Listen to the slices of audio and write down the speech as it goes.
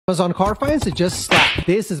Was on car finds, it just slapped.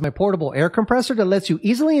 This is my portable air compressor that lets you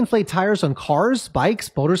easily inflate tires on cars,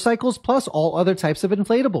 bikes, motorcycles, plus all other types of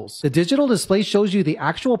inflatables. The digital display shows you the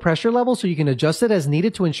actual pressure level so you can adjust it as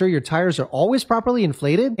needed to ensure your tires are always properly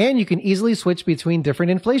inflated, and you can easily switch between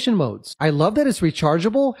different inflation modes. I love that it's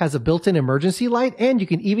rechargeable, has a built-in emergency light, and you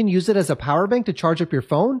can even use it as a power bank to charge up your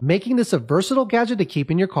phone, making this a versatile gadget to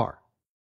keep in your car.